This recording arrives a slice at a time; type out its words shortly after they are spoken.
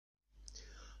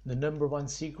The number one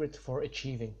secret for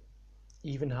achieving.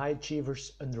 Even high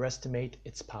achievers underestimate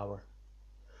its power.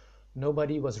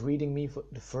 Nobody was reading me for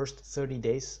the first 30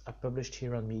 days I published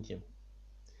here on Medium.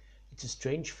 It's a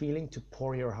strange feeling to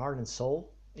pour your heart and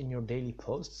soul in your daily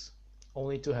posts,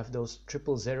 only to have those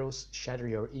triple zeros shatter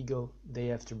your ego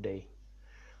day after day.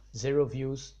 0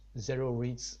 views, 0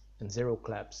 reads, and 0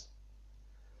 claps.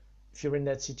 If you're in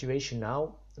that situation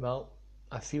now, well,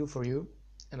 I feel for you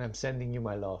and I'm sending you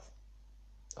my love.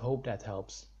 I hope that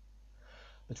helps.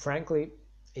 But frankly,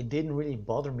 it didn't really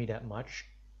bother me that much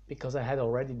because I had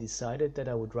already decided that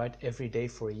I would write every day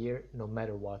for a year no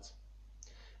matter what.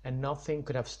 And nothing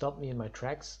could have stopped me in my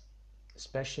tracks,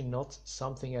 especially not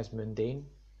something as mundane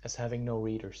as having no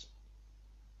readers.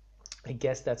 I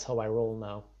guess that's how I roll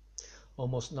now.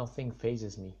 Almost nothing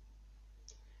phases me.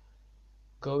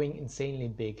 Going insanely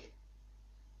big.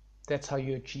 That's how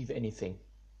you achieve anything.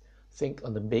 Think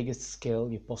on the biggest scale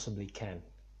you possibly can.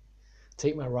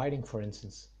 Take my writing for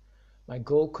instance. My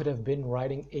goal could have been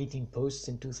writing 18 posts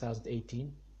in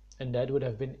 2018, and that would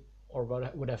have been, or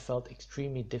would have felt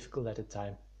extremely difficult at the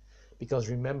time. Because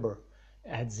remember,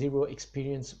 I had zero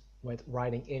experience with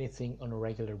writing anything on a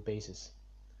regular basis.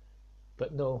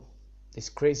 But no, this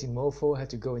crazy mofo had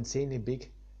to go insanely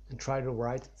big and try to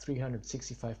write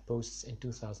 365 posts in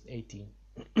 2018.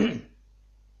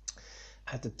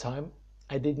 At the time,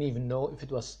 I didn't even know if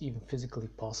it was even physically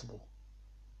possible.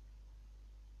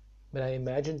 But I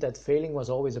imagined that failing was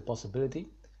always a possibility,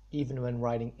 even when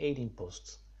writing 18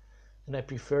 posts. And I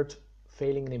preferred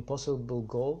failing an impossible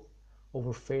goal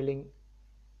over failing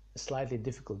a slightly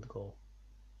difficult goal.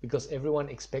 Because everyone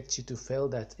expects you to fail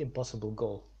that impossible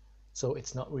goal. So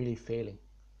it's not really failing.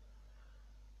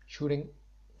 Shooting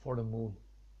for the moon.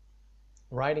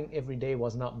 Writing every day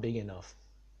was not big enough.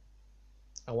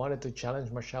 I wanted to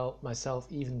challenge myself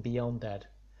even beyond that.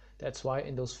 That's why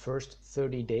in those first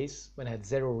 30 days, when I had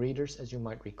 0 readers, as you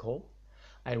might recall,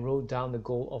 I wrote down the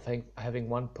goal of having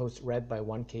one post read by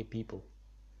 1K people.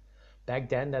 Back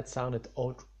then that sounded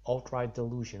outright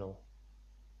delusional.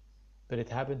 But it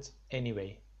happened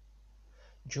anyway.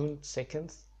 June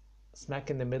 2nd,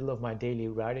 smack in the middle of my daily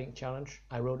writing challenge,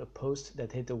 I wrote a post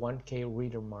that hit the 1K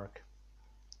reader mark.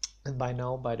 And by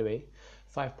now, by the way,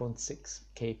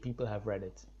 5.6K people have read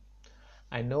it.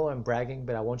 I know I'm bragging,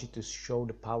 but I want you to show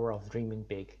the power of dreaming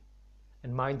big.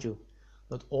 And mind you,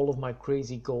 not all of my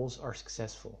crazy goals are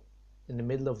successful. In the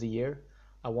middle of the year,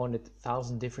 I wanted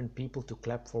 1,000 different people to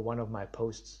clap for one of my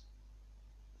posts.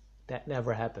 That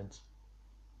never happened.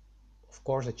 Of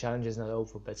course, the challenge is not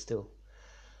over, but still.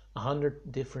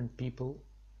 100 different people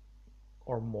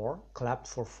or more clapped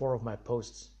for 4 of my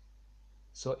posts.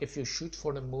 So if you shoot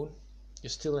for the moon, you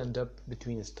still end up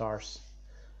between the stars.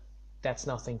 That's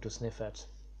nothing to sniff at.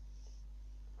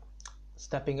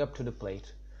 Stepping up to the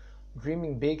plate.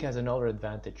 Dreaming big has another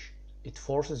advantage. It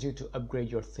forces you to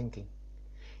upgrade your thinking.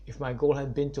 If my goal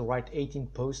had been to write 18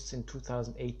 posts in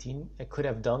 2018, I could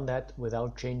have done that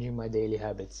without changing my daily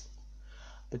habits.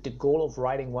 But the goal of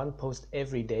writing 1 post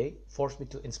every day forced me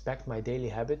to inspect my daily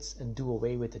habits and do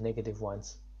away with the negative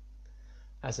ones.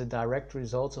 As a direct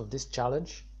result of this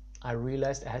challenge, I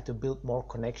realized I had to build more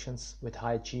connections with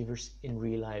high achievers in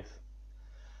real life.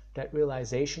 That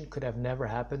realization could have never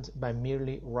happened by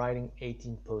merely writing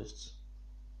 18 posts.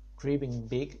 Dreaming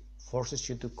big forces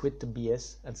you to quit the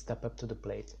BS and step up to the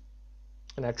plate.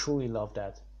 And I truly love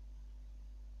that.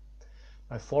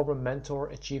 My former mentor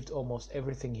achieved almost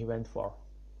everything he went for.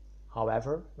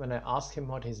 However, when I asked him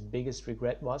what his biggest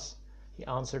regret was, he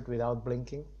answered without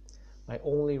blinking, "My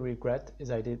only regret is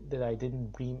that I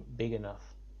didn't dream big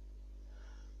enough."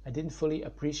 I didn't fully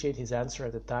appreciate his answer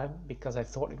at the time because I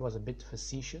thought it was a bit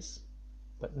facetious,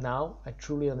 but now I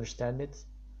truly understand it,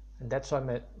 and that's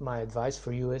why my advice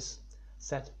for you is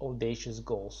set audacious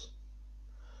goals.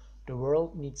 The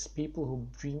world needs people who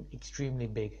dream extremely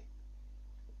big.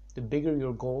 The bigger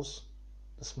your goals,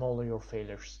 the smaller your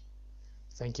failures.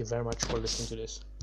 Thank you very much for listening to this.